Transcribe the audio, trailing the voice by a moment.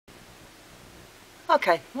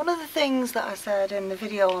Okay, one of the things that I said in the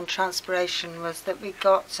video on transpiration was that we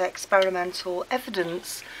got experimental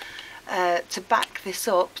evidence to back this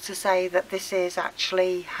up, to say that this is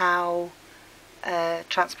actually how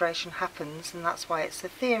transpiration happens, and that's why it's a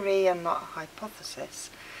theory and not a hypothesis.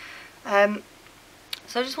 So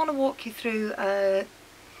I just want to walk you through the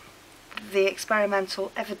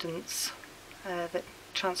experimental evidence that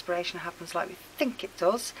transpiration happens like we think it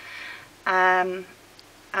does,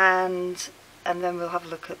 and then we'll have a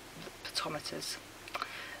look at potometers.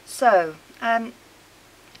 So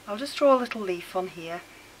I'll just draw a little leaf on here,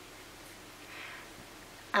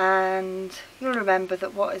 and you'll remember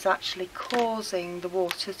that what is actually causing the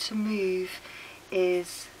water to move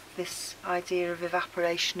is this idea of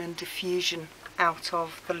evaporation and diffusion out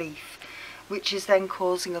of the leaf, which is then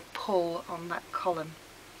causing a pull on that column.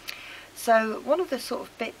 So one of the sort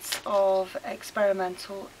of bits of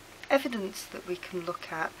experimental evidence that we can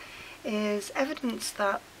look at is evidence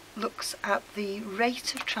that looks at the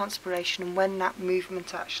rate of transpiration and when that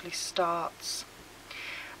movement actually starts.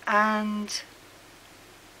 And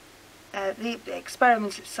the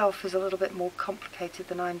experiment itself is a little bit more complicated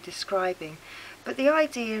than I'm describing, but the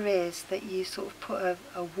idea is that you sort of put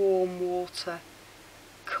a warm water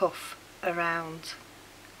cuff around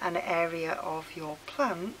an area of your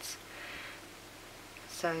plant.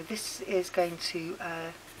 So this is going to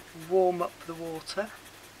warm up the water.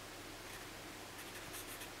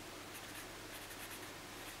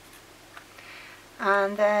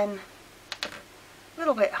 And then a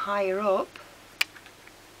little bit higher up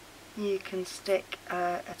you can stick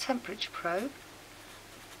a temperature probe,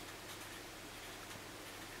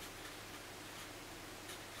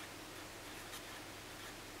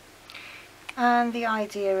 and the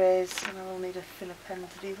idea is, and I will need a filler pen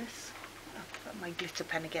to do this. I've got my glitter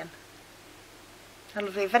pen again.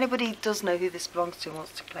 If anybody does know who this belongs to and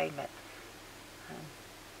wants to claim it,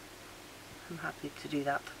 I'm happy to do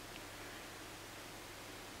that.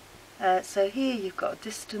 So here you've got a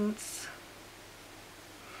distance.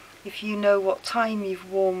 If you know what time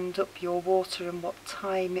you've warmed up your water and what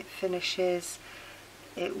time it finishes,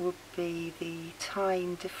 it would be the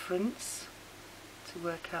time difference to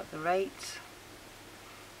work out the rate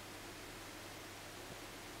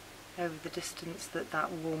over the distance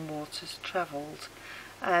that warm water's travelled,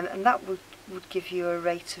 and that would give you a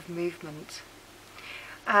rate of movement.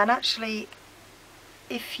 And actually,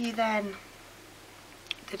 if you then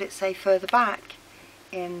did it say further back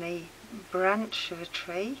in the branch of a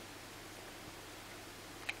tree,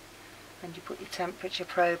 and you put your temperature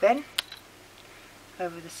probe in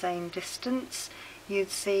over the same distance,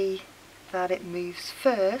 you'd see that it moves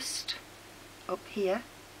first up here,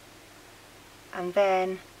 and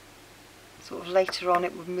then sort of later on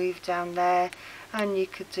it would move down there, and you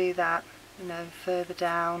could do that, you know, further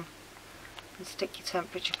down, and stick your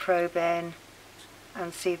temperature probe in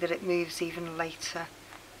and see that it moves even later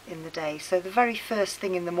in the day. So the very first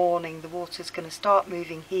thing in the morning the water's going to start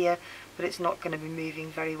moving here, but it's not going to be moving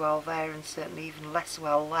very well there, and certainly even less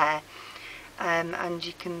well there, and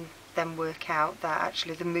you can then work out that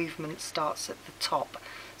actually the movement starts at the top.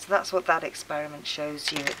 So that's what that experiment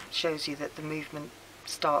shows you. It shows you that the movement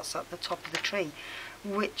starts at the top of the tree,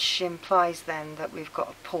 which implies then that we've got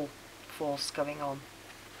a pull force going on.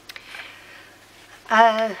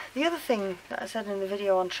 The other thing that I said in the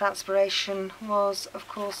video on transpiration was, of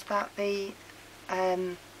course, that the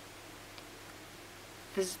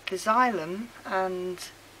xylem and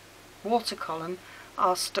water column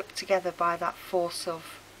are stuck together by that force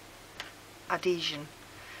of adhesion.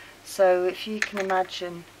 So if you can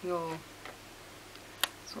imagine your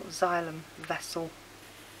sort of xylem vessel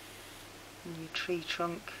and your tree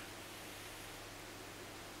trunk,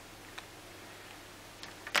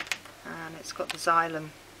 and it's got the xylem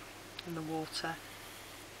and the water.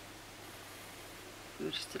 We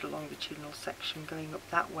just did a longitudinal section going up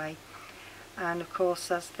that way, and of course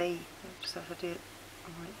as the, oops, if I do it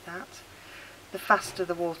like that, the faster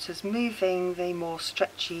the water's moving, the more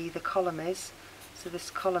stretchy the column is. So this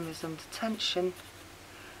column is under tension,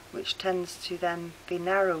 which tends to then be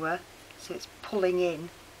narrower, so it's pulling in.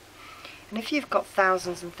 And if you've got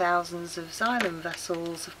thousands and thousands of xylem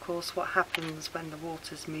vessels, of course what happens when the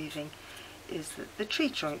water's moving is that the tree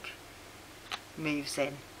trunk moves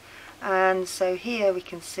in. And so here we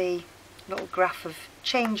can see a little graph of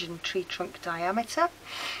change in tree trunk diameter.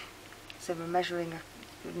 So we're measuring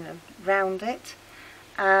round it,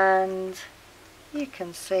 and you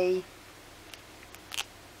can see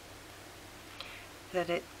that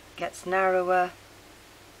it gets narrower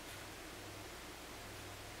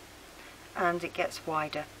and it gets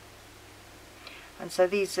wider. And so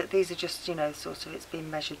these are just, you know, sort of, it's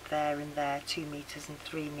been measured there and there, 2 meters and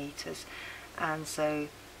 3 meters, and so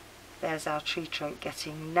there's our tree trunk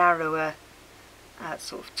getting narrower at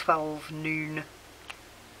sort of 12 noon,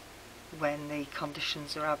 when the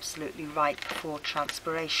conditions are absolutely right for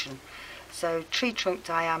transpiration. So tree trunk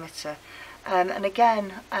diameter, and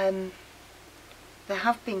again, there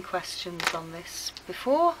have been questions on this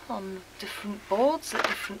before on different boards at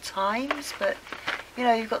different times, but you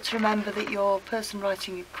know, you've got to remember that your person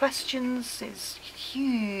writing your questions is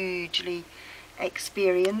hugely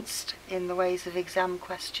experienced in the ways of exam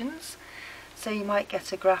questions. So you might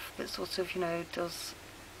get a graph that sort of, you know, does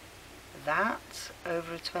that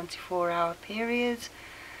over a 24-hour period,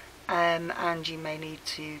 and you may need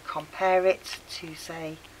to compare it to,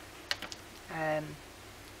 say, a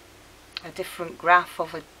different graph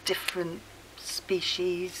of a different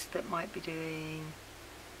species that might be doing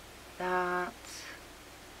that.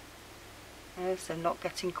 So not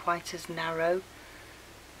getting quite as narrow,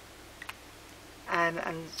 and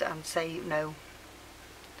say, you know,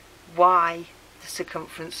 why the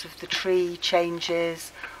circumference of the tree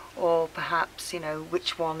changes, or perhaps, you know,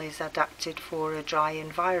 which one is adapted for a dry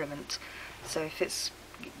environment. So if it's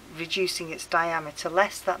reducing its diameter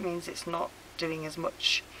less, that means it's not doing as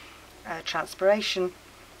much transpiration,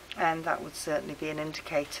 and that would certainly be an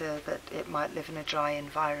indicator that it might live in a dry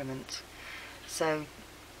environment. So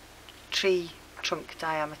tree trunk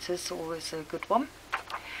diameters, always a good one.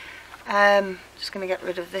 Just going to get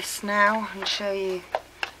rid of this now and show you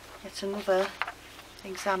yet another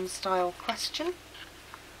exam style question,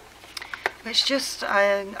 which just,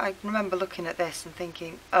 I remember looking at this and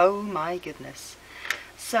thinking, oh my goodness.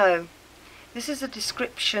 So this is a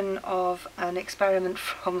description of an experiment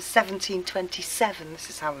from 1727. This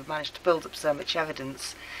is how we've managed to build up so much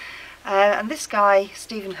evidence. And this guy,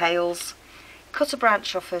 Stephen Hales, cut a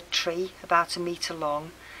branch off a tree about 1 metre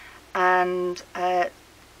long, and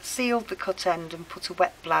sealed the cut end and put a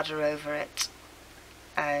wet bladder over it.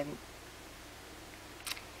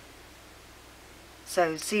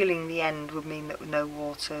 So sealing the end would mean that no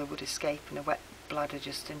water would escape, and a wet bladder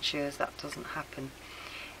just ensures that doesn't happen.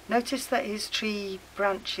 Notice that his tree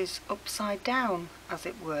branch is upside down, as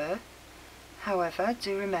it were. However,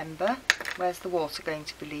 do remember, where's the water going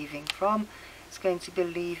to be leaving from? It's going to be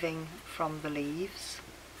leaving from the leaves,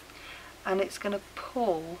 and it's going to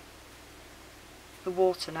pull the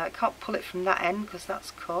water. Now it can't pull it from that end because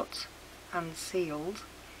that's cut and sealed,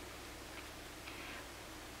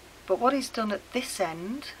 but what he's done at this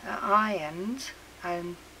end, at eye end,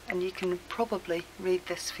 and you can probably read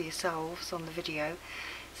this for yourselves on the video,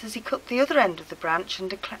 says he cut the other end of the branch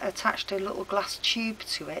and attached a little glass tube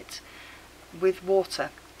to it with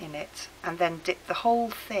water in it, and then dipped the whole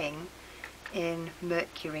thing in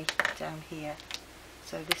mercury down here.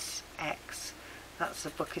 So this X, that's a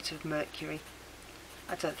bucket of mercury.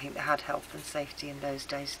 I don't think they had health and safety in those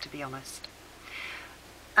days, to be honest.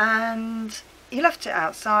 And he left it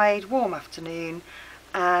outside, warm afternoon,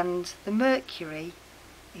 and the mercury,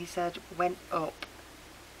 he said, went up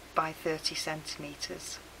by 30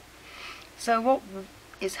 centimetres. So what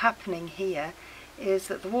is happening here is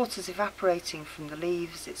that the water's evaporating from the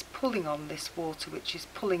leaves, it's pulling on this water, which is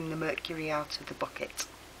pulling the mercury out of the bucket.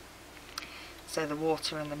 So the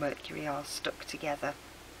water and the mercury are stuck together.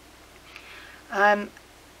 And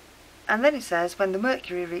then it says, when the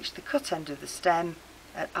mercury reached the cut end of the stem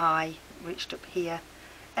at I, reached up here,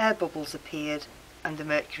 air bubbles appeared and the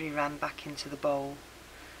mercury ran back into the bowl.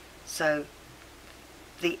 So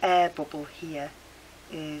the air bubble here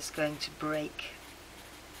is going to break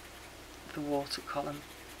the water column,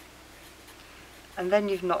 and then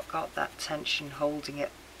you've not got that tension holding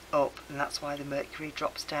it up, and that's why the mercury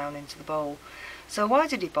drops down into the bowl. So why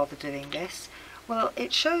did he bother doing this? Well,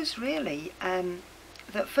 it shows really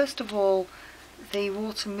that first of all the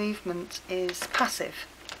water movement is passive.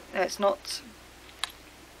 It's not,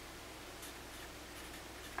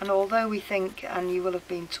 and although we think, and you will have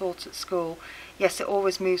been taught at school, yes, it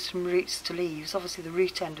always moves from roots to leaves, obviously the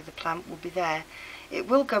root end of the plant will be there. It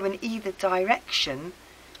will go in either direction,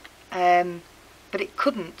 but it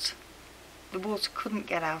couldn't, the water couldn't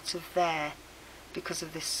get out of there because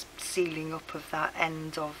of this sealing up of that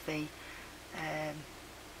end of the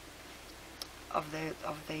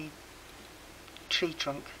tree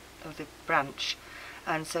trunk, of the branch,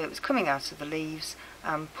 and so it was coming out of the leaves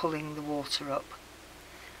and pulling the water up.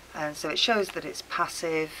 And so it shows that it's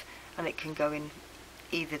passive and it can go in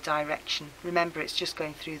either direction. Remember, it's just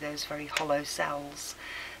going through those very hollow cells.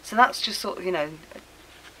 So that's just sort of, you know,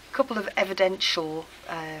 a couple of evidential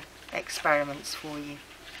experiments for you.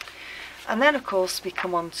 And then of course we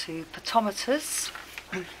come on to potometers,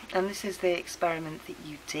 and this is the experiment that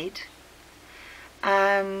you did,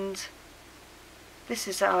 and this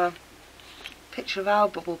is our picture of our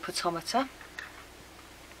bubble potometer.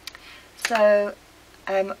 So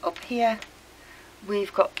up here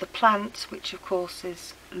we've got the plant, which of course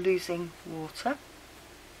is losing water,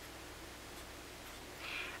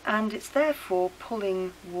 and it's therefore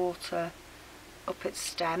pulling water up its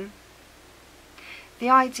stem. The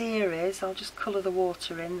idea is, I'll just colour the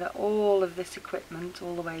water in, that all of this equipment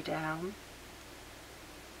all the way down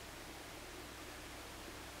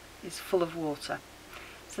is full of water.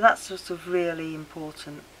 So that's sort of really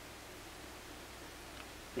important,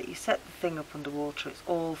 that you set the thing up underwater, it's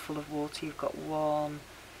all full of water, you've got one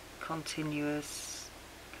continuous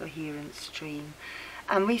coherent stream.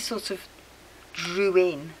 And we sort of drew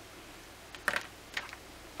in,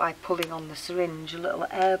 by pulling on the syringe, a little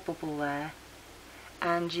air bubble there,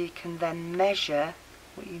 and you can then measure,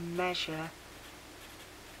 what you measure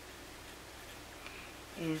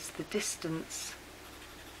is the distance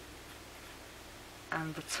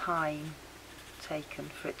and the time taken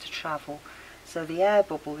for it to travel. So the air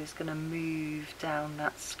bubble is going to move down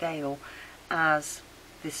that scale as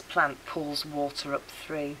this plant pulls water up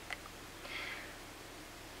through.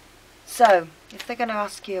 So if they're going to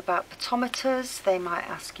ask you about potometers, they might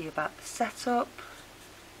ask you about the setup.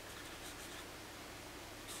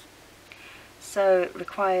 So it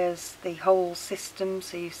requires the whole system,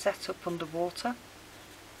 so you set up underwater.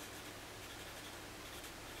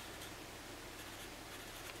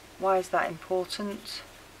 Why is that important?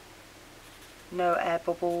 No air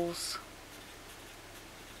bubbles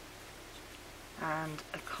and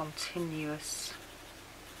a continuous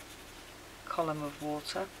column of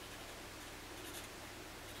water.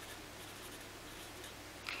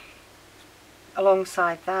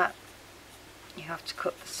 Alongside that, you have to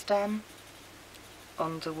cut the stem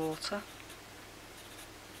underwater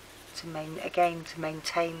to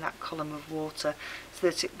maintain that column of water so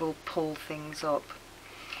that it will pull things up.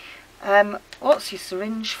 What's your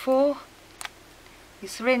syringe for? Your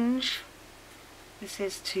syringe, this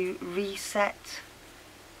is to reset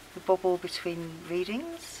the bubble between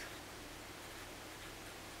readings,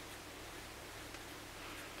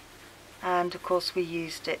 and of course we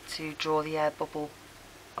used it to draw the air bubble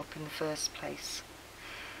up in the first place.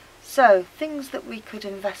 So things that we could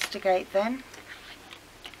investigate then: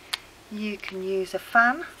 you can use a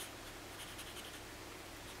fan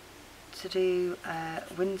to do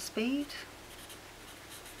wind speed.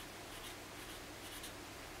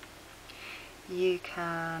 You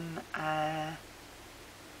can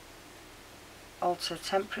alter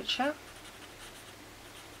temperature,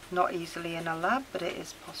 not easily in a lab, but it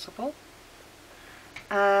is possible.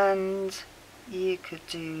 And you could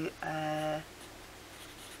do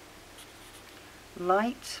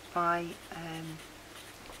light by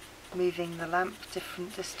moving the lamp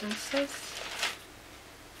different distances.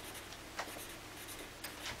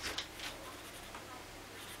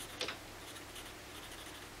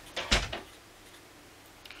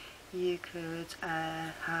 You could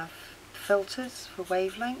have filters for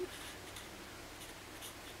wavelength.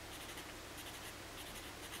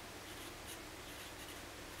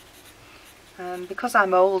 Because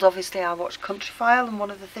I'm old, obviously I watched Countryfile, and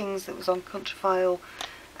one of the things that was on Countryfile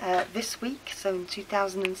this week, so in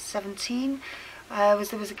 2017, there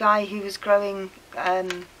was a guy who was growing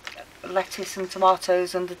lettuce and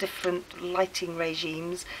tomatoes under different lighting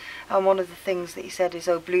regimes, and one of the things that he said is,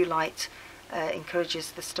 oh, blue light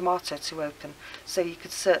encourages the stomata to open. So you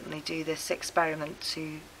could certainly do this experiment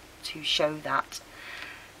to show that.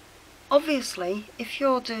 Obviously, if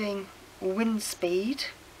you're doing wind speed,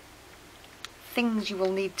 things you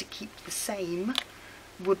will need to keep the same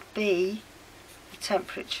would be the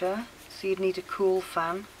temperature, so you'd need a cool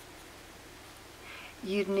fan.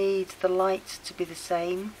 You'd need the light to be the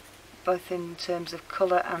same, both in terms of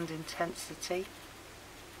colour and intensity.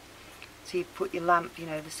 So you put your lamp,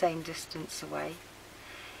 the same distance away.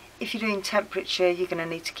 If you're doing temperature, you're going to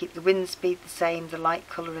need to keep the wind speed the same, the light,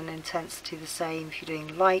 colour and intensity the same. If you're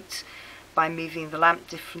doing light, by moving the lamp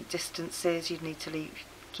different distances, you'd need to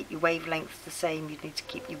keep your wavelength the same, you'd need to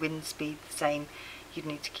keep your wind speed the same, you'd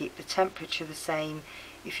need to keep the temperature the same.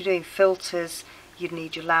 If you're doing filters, you'd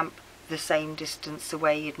need your lamp the same distance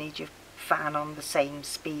away, you'd need your fan on the same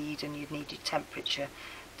speed, and you'd need your temperature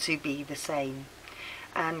to be the same.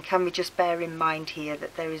 And can we just bear in mind here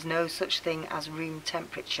that there is no such thing as room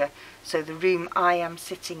temperature. So the room I am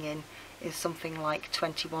sitting in is something like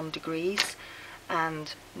 21 degrees,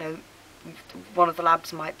 and one of the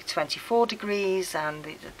labs might be 24 degrees, and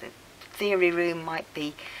the theory room might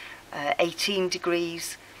be 18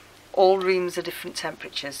 degrees. all rooms are different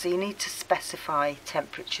temperatures, so you need to specify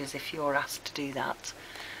temperatures if you're asked to do that.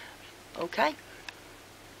 Okay.